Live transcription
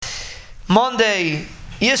Monday,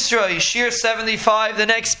 Yisroi, Shir 75. The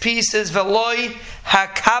next piece is Veloi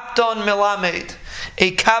HaKapton Melamed.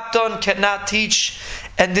 A kapton cannot teach,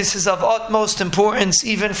 and this is of utmost importance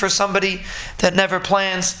even for somebody that never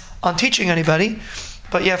plans on teaching anybody.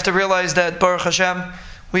 But you have to realize that, Baruch Hashem,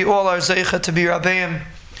 we all are zeicha to be Rabbeim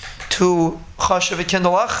to Chashav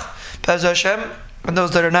Kindalach, Pez Hashem, and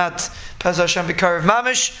those that are not, Pez Hashem B'Karev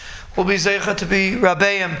Mamish, will be zeicha to be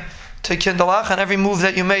Rabbeim to Kindalach, and every move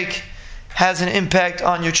that you make has an impact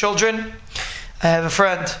on your children. I have a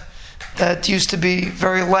friend that used to be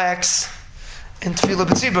very lax in Tefillah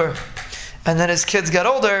B'Tzibur, and then his kids got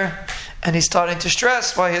older, and he's starting to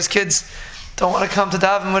stress why his kids don't want to come to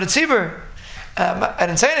daven with a tzibur. I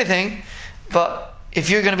didn't say anything, but if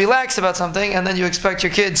you're going to be lax about something, and then you expect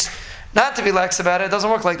your kids not to be lax about it, it doesn't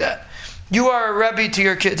work like that. You are a rebbe to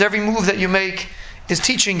your kids. Every move that you make is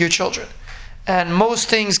teaching your children. And most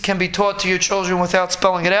things can be taught to your children without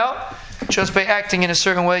spelling it out. Just by acting in a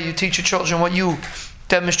certain way, you teach your children what you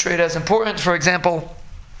demonstrate as important. For example,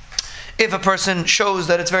 if a person shows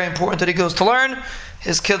that it's very important that he goes to learn,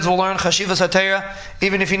 his kids will learn Chashivas HaTorah,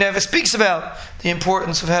 even if he never speaks about the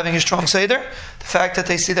importance of having a strong Seder. The fact that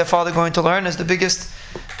they see their father going to learn is the biggest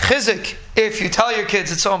chizik. If you tell your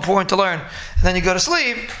kids it's so important to learn, and then you go to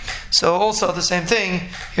sleep, so also the same thing,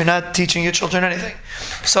 you're not teaching your children anything.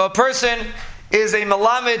 So a person is a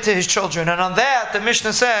melamed to his children, and on that the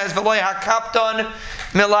Mishnah says, V'lo hakapton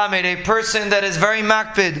melamed, a person that is very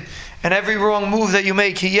makpid, and every wrong move that you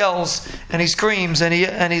make, he yells and he screams and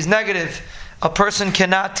he's negative. A person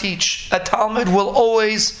cannot teach. A Talmud will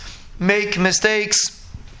always make mistakes,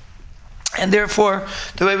 and therefore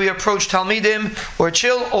the way we approach Talmidim or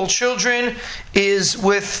old children is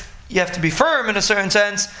with, you have to be firm in a certain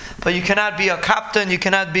sense, but you cannot be a captain, you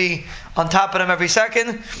cannot be on top of them every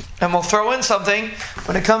second. And we'll throw in something,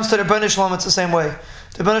 when it comes to the Rebbeinu Shalom, it's the same way.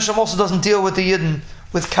 The Rebbeinu Shalom also doesn't deal with the Yidden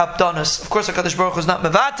with kapdonis. Of course, HaKadosh Baruch Hu is not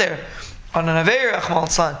mevater on an Aveir Achmal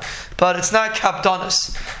Tzan, but it's not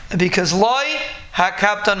kapdonis, because loi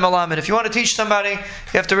ha-kapton melamed. If you want to teach somebody,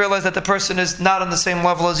 you have to realize that the person is not on the same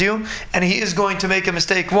level as you, and he is going to make a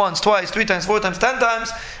mistake once, twice, 3 times, 4 times, 10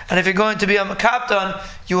 times, and if you're going to be a kapton,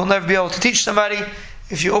 you will never be able to teach somebody.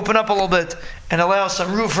 If you open up a little bit and allow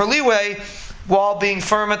some room for leeway while being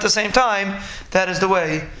firm at the same time, that is the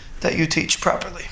way that you teach properly.